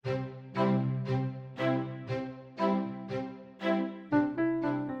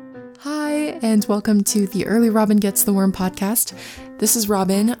and welcome to the Early Robin Gets the Worm podcast. This is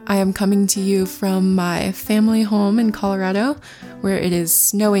Robin. I am coming to you from my family home in Colorado, where it is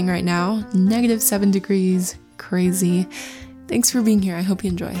snowing right now, -7 degrees, crazy. Thanks for being here. I hope you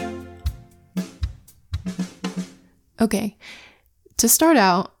enjoy. Okay, to start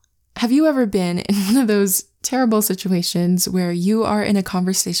out, have you ever been in one of those terrible situations where you are in a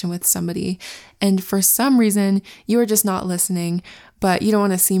conversation with somebody and for some reason you are just not listening, but you don't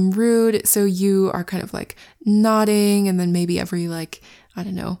want to seem rude, so you are kind of like nodding, and then maybe every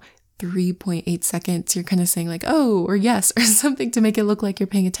 3.8 seconds you're kind of saying like, oh, or yes, or something to make it look like you're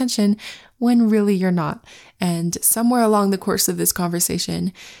paying attention when really you're not. And somewhere along the course of this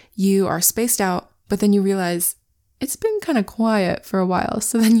conversation, you are spaced out, but then you realize it's been kind of quiet for a while.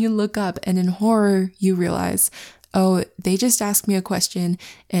 So then you look up and in horror, you realize, oh, they just asked me a question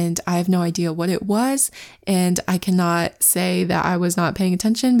and I have no idea what it was. And I cannot say that I was not paying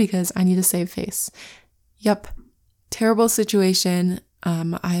attention because I need to save face. Yep. Terrible situation.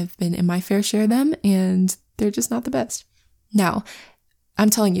 I've been in my fair share of them and they're just not the best. Now,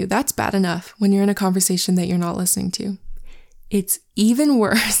 I'm telling you, that's bad enough when you're in a conversation that you're not listening to. It's even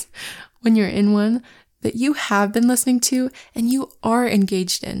worse when you're in one that you have been listening to and you are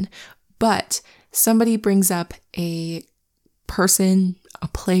engaged in, but somebody brings up a person, a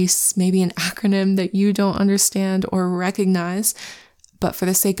place, maybe an acronym that you don't understand or recognize, but for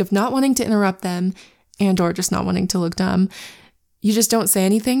the sake of not wanting to interrupt them and or just not wanting to look dumb, you just don't say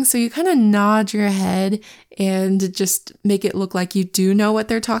anything. So you kind of nod your head and just make it look like you do know what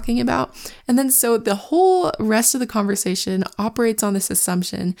they're talking about. And then so the whole rest of the conversation operates on this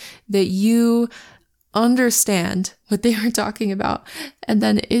assumption that you understand what they were talking about. And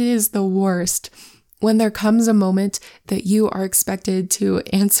then it is the worst when there comes a moment that you are expected to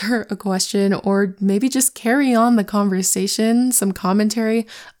answer a question or maybe just carry on the conversation, some commentary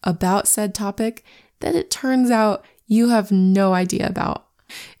about said topic that it turns out you have no idea about.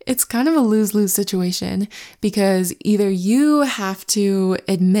 It's kind of a lose-lose situation because either you have to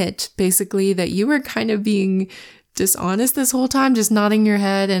admit basically that you were kind of being dishonest this whole time, just nodding your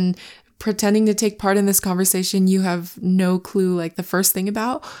head and pretending to take part in this conversation you have no clue like the first thing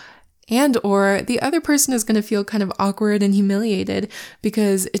about, and or the other person is going to feel kind of awkward and humiliated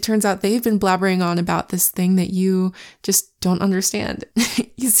because it turns out they've been blabbering on about this thing that you just don't understand.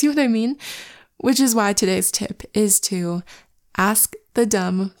 You see what I mean? Which is why today's tip is to ask the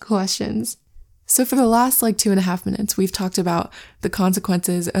dumb questions. So for the last 2.5 minutes, we've talked about the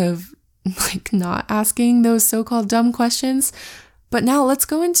consequences of not asking those so-called dumb questions. But now let's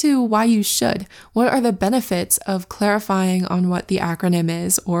go into why you should. What are the benefits of clarifying on what the acronym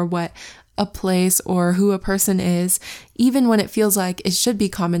is or what a place or who a person is, even when it feels like it should be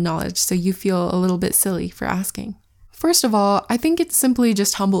common knowledge, so you feel a little bit silly for asking? First of all, I think it simply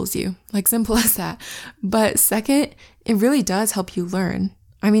just humbles you, simple as that. But second, it really does help you learn.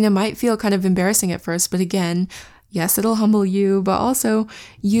 I mean, it might feel kind of embarrassing at first, but again, yes, it'll humble you, but also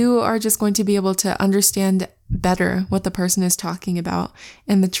you are just going to be able to understand better what the person is talking about.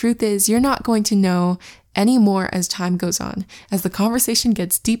 And the truth is, you're not going to know any more as time goes on. As the conversation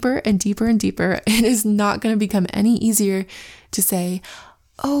gets deeper and deeper and deeper, it is not going to become any easier to say,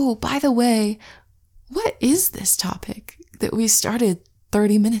 oh, by the way, what is this topic that we started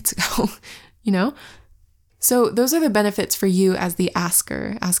 30 minutes ago? So those are the benefits for you as the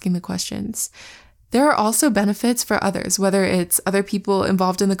asker, asking the questions. There are also benefits for others, whether it's other people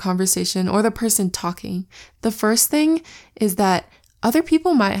involved in the conversation or the person talking. The first thing is that other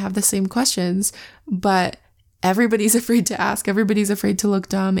people might have the same questions, but everybody's afraid to ask. Everybody's afraid to look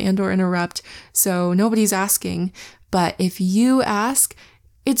dumb and or interrupt. So nobody's asking. But if you ask,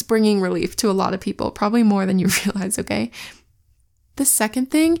 it's bringing relief to a lot of people, probably more than you realize, okay? The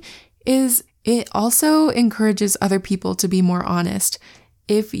second thing is it also encourages other people to be more honest.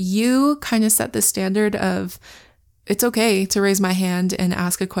 If you kind of set the standard of, it's okay to raise my hand and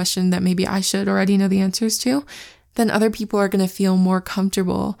ask a question that maybe I should already know the answers to, then other people are going to feel more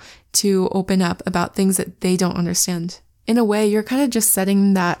comfortable to open up about things that they don't understand. In a way, you're kind of just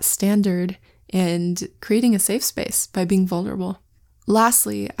setting that standard and creating a safe space by being vulnerable.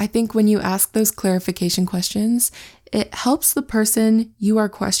 Lastly, I think when you ask those clarification questions, it helps the person you are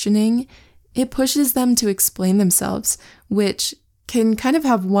questioning. It pushes them to explain themselves, which can kind of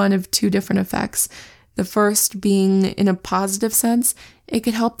have one of two different effects. The first being in a positive sense, it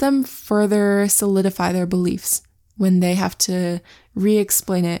could help them further solidify their beliefs when they have to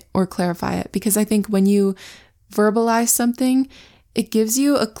re-explain it or clarify it. Because I think when you verbalize something, it gives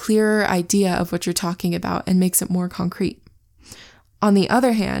you a clearer idea of what you're talking about and makes it more concrete. On the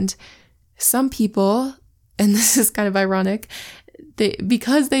other hand, some people, and this is kind of ironic,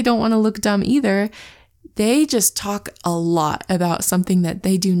 because they don't want to look dumb either, they just talk a lot about something that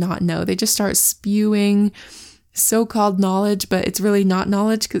they do not know. They just start spewing so-called knowledge, but it's really not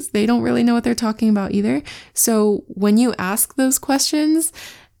knowledge because they don't really know what they're talking about either. So when you ask those questions,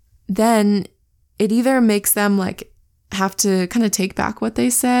 then it either makes them like have to kind of take back what they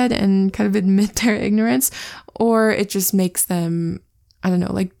said and kind of admit their ignorance, or it just makes them, I don't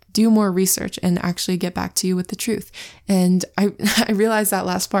know, like do more research and actually get back to you with the truth. And I realize that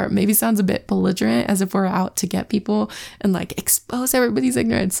last part maybe sounds a bit belligerent, as if we're out to get people and like expose everybody's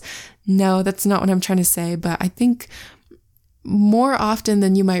ignorance. No, that's not what I'm trying to say. But I think more often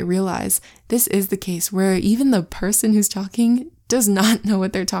than you might realize, this is the case where even the person who's talking does not know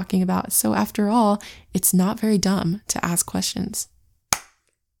what they're talking about. So after all, it's not very dumb to ask questions.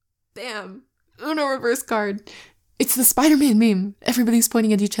 Bam! Uno reverse card. It's the Spider-Man meme. Everybody's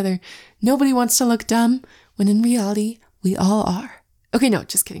pointing at each other. Nobody wants to look dumb, when in reality, we all are. Okay, no,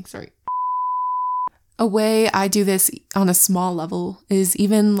 just kidding. Sorry. A way I do this on a small level is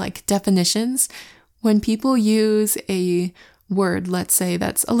even like definitions. When people use a word, let's say,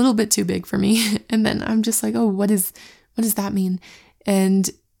 that's a little bit too big for me, and then I'm just like, oh, what does that mean?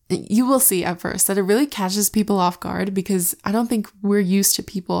 And you will see at first that it really catches people off guard because I don't think we're used to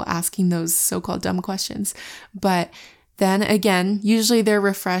people asking those so-called dumb questions. But then again, usually they're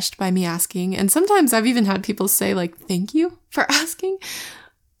refreshed by me asking. And sometimes I've even had people say like, thank you for asking.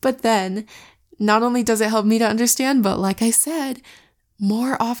 But then not only does it help me to understand, but like I said,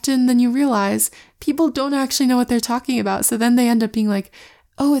 more often than you realize, people don't actually know what they're talking about. So then they end up being like,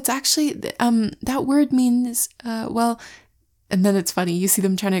 oh, it's actually, that word means, well, and then it's funny, you see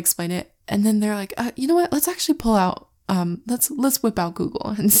them trying to explain it, and then they're like, you know what, let's actually pull out, let's whip out Google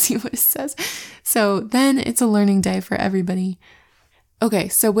and see what it says. So then it's a learning day for everybody. Okay,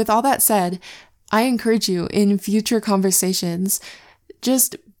 so with all that said, I encourage you in future conversations,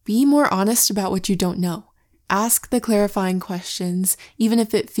 just be more honest about what you don't know. Ask the clarifying questions, even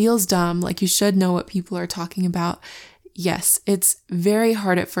if it feels dumb, like you should know what people are talking about. Yes, it's very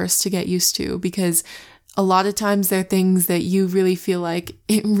hard at first to get used to because a lot of times there are things that you really feel like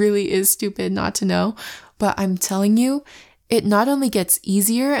it really is stupid not to know. But I'm telling you, it not only gets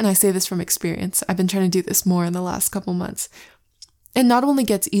easier, and I say this from experience, I've been trying to do this more in the last couple months. It not only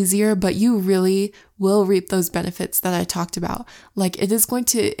gets easier, but you really will reap those benefits that I talked about. Like, it is going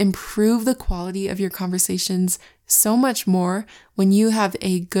to improve the quality of your conversations so much more when you have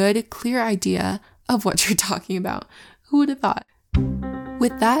a good, clear idea of what you're talking about. Who would have thought?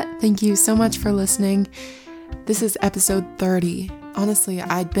 With that, thank you so much for listening. This is episode 30. Honestly,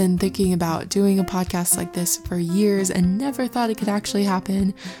 I'd been thinking about doing a podcast like this for years and never thought it could actually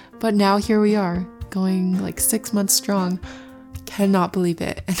happen. But now here we are, going like 6 months strong. Cannot believe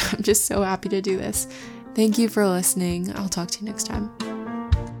it. And I'm just so happy to do this. Thank you for listening. I'll talk to you next time.